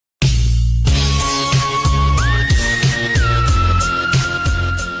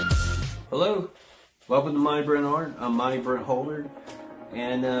Welcome to Monniebrent Art. I'm Monniebrent Holder,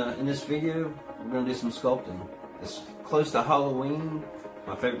 and in this video we're going to do some sculpting. It's close to Halloween,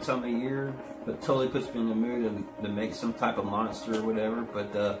 my favorite time of year, but totally puts me in the mood to make some type of monster or whatever.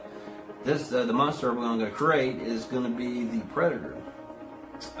 But the monster we're going to create is going to be the Predator.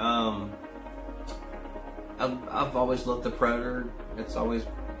 I've always loved the Predator. It's always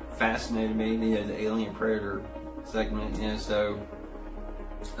fascinated me, the Alien Predator segment, and so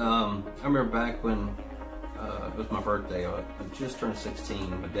I remember back when it was my birthday. I just turned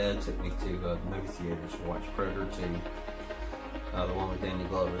 16. My dad took me to the movie theaters to watch Predator 2, the one with Danny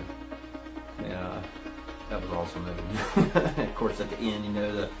Glover. Yeah, that was an awesome movie. Of course, at the end,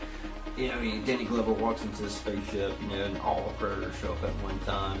 Danny Glover walks into the spaceship, and all the Predators show up at one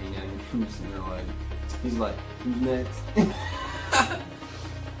time, and he's like, who's next?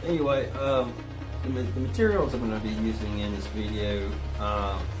 Anyway, the materials I'm going to be using in this video,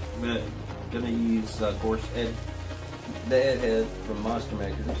 I'm going to use, of course, the Ed Head from Monster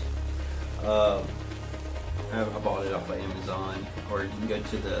Makers. I bought it off of Amazon, or you can go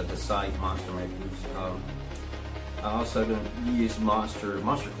to the site Monster Makers. I'm also going to use Monster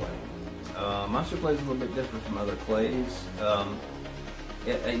Clay. Monster Clay is a little bit different from other clays.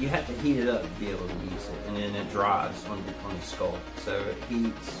 You have to heat it up to be able to use it, and then it dries on the sculpt. So it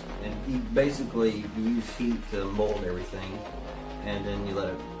heats, and you basically use heat to mold everything, and then you let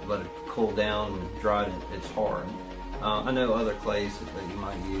it cool down and dry it. It's hard. I know other clays that you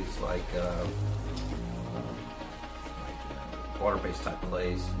might use, like water-based type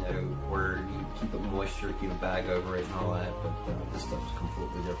clays, where you keep it moisture, keep a bag over it, and all that. But this stuff's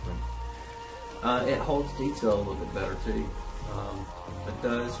completely different. It holds detail a little bit better too. But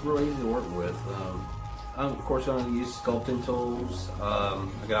it's really easy to work with. I'm, of course, going to use sculpting tools. I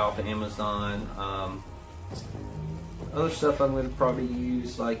got off of Amazon. Other stuff I'm going to probably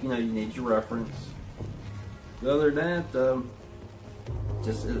use, like, you need your reference. But other than that,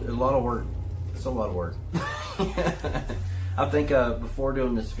 just a lot of work. It's a lot of work. I think before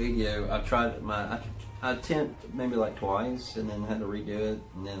doing this video, I tried I attempted maybe like twice, and then had to redo it,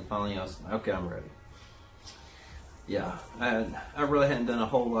 and then finally I was like, okay, I'm ready. Yeah, I really hadn't done a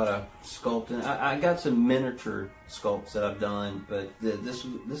whole lot of sculpting. I got some miniature sculpts that I've done, but this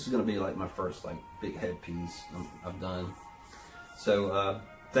is going to be like my first big headpiece I've done. So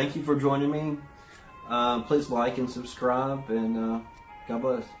thank you for joining me. Please like and subscribe, and God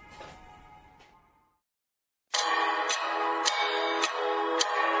bless.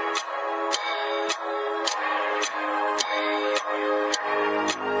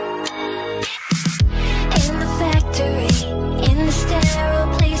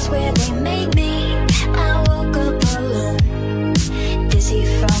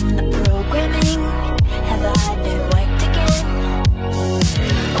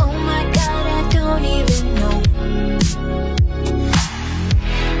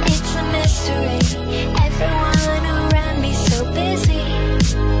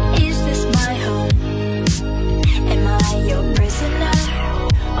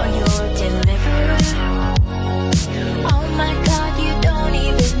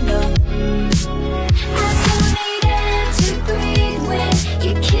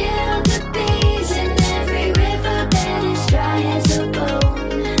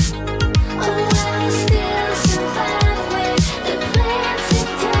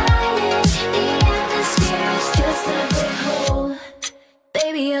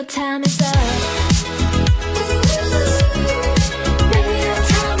 Your time is up. Baby, your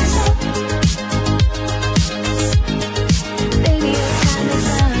time is up. Baby, your time is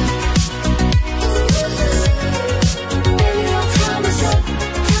up. Baby, your time is up.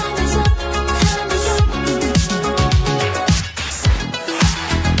 Time is up. Time is up.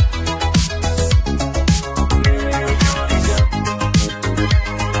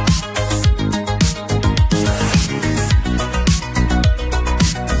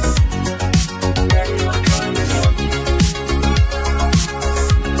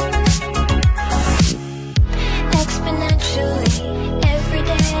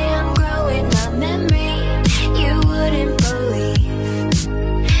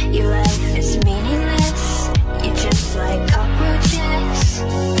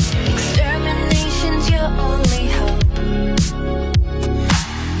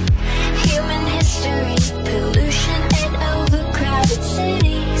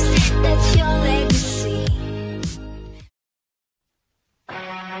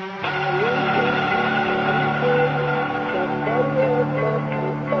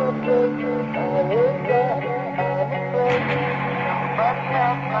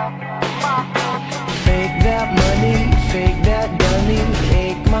 Fake that money, fake that dummy,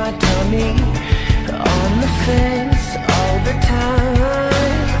 ache my tummy. friends all the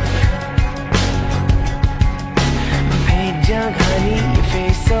time. Paint junk honey, your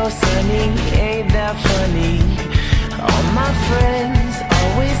face so sunny, ain't that funny? All my friends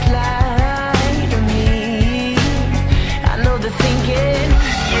always lie to me. I know they're thinking,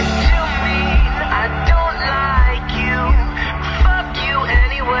 you're too mean, I don't like you. Fuck you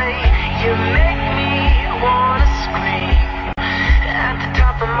anyway, you make me wanna scream at the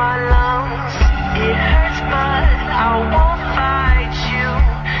top of my lungs. It hurts but I won't fight you.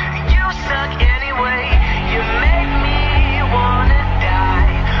 You suck anyway, you make me wanna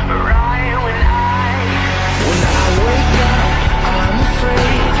die. Right when I wake up, I'm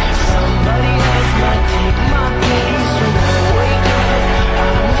afraid somebody else might take my place. When I wake up,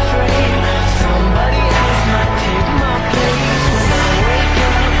 I'm afraid somebody else might take my place. When I wake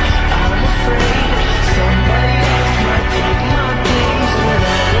up, I'm afraid somebody else might take my place. When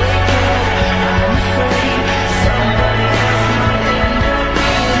I wake up, I'm afraid somebody else might end up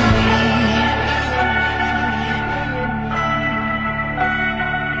being me.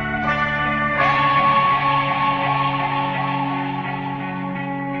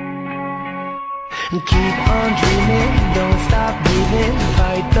 Keep on dreaming, don't stop breathing,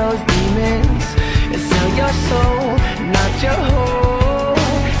 fight those demons, and sell your soul, not your whole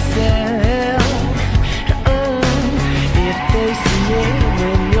self. If they see it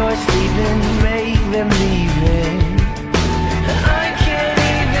when you're sleeping, make them leave it. I can't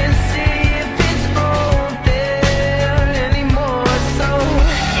even see if it's all there anymore. So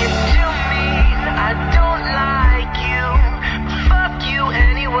you're too mean, I don't like you. Fuck you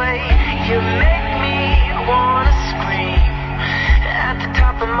anyway, you make me wanna scream at the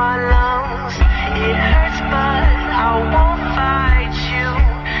top of my lungs. It hurts but I won't fight you.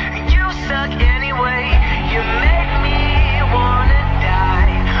 You suck anyway, you make me wanna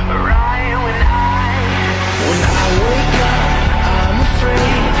die. Right when I wake up, I'm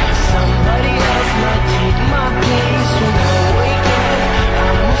afraid somebody else might take my place. When I wake up,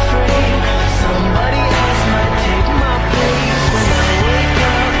 I'm afraid somebody else might take my place. When I wake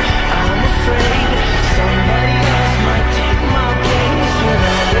up, I'm afraid somebody else might take my place. When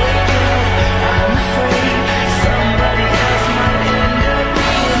I wake up, I'm afraid somebody else might end up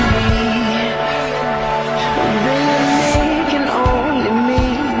being me. Being me can only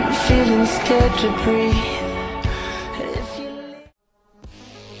mean feeling scared to breathe. If you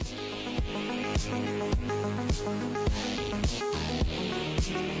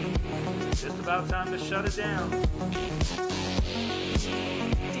Just about time to shut it down. Do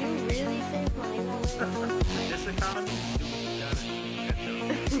you really save money that way? This economy, you gotta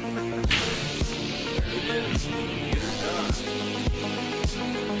catch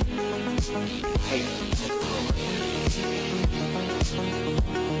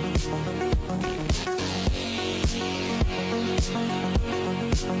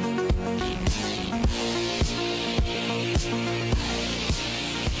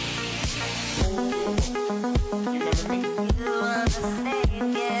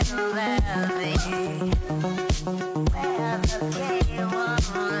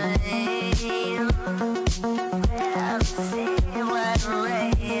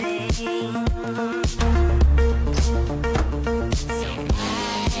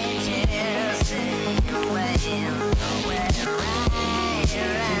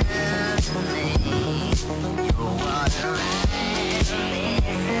You're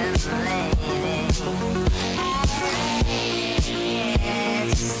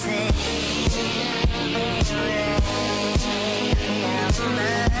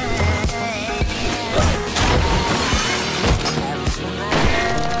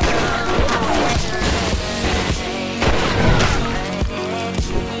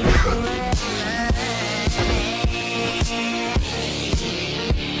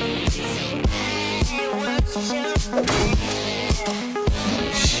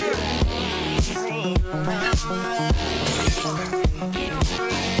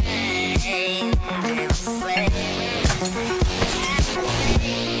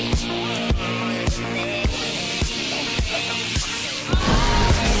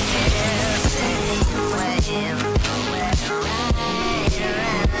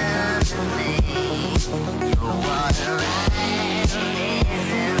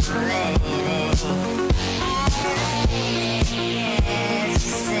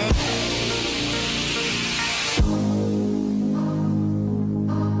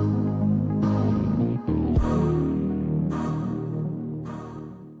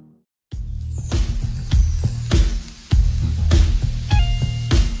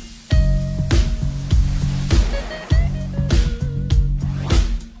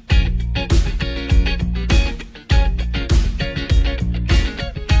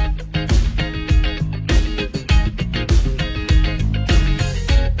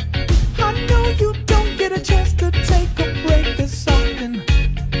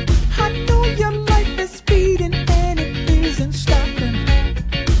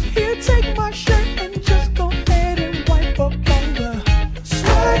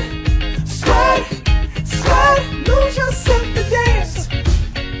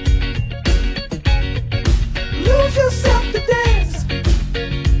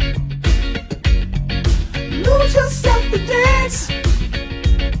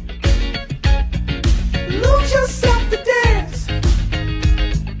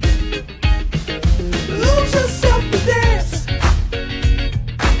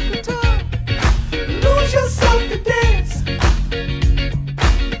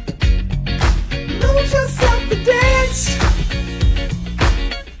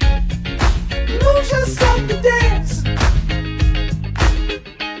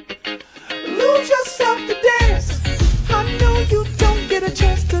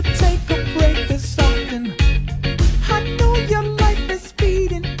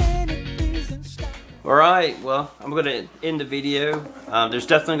I'm going to end the video. There's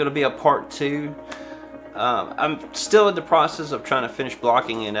definitely going to be a part 2. I'm still in the process of trying to finish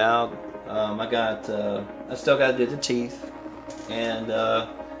blocking it out. I still got to do the teeth, and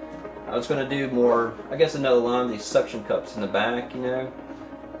I was going to do more, I guess, another line of these suction cups in the back, you know,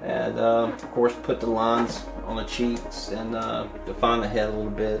 and of course put the lines on the cheeks and define the head a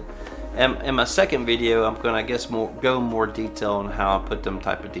little bit. And in my second video, I'm going to, I guess, go more detail on how I put them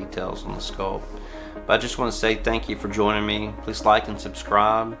type of details on the sculpt. But I just want to say thank you for joining me. Please like and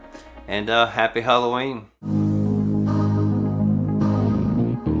subscribe, and happy Halloween.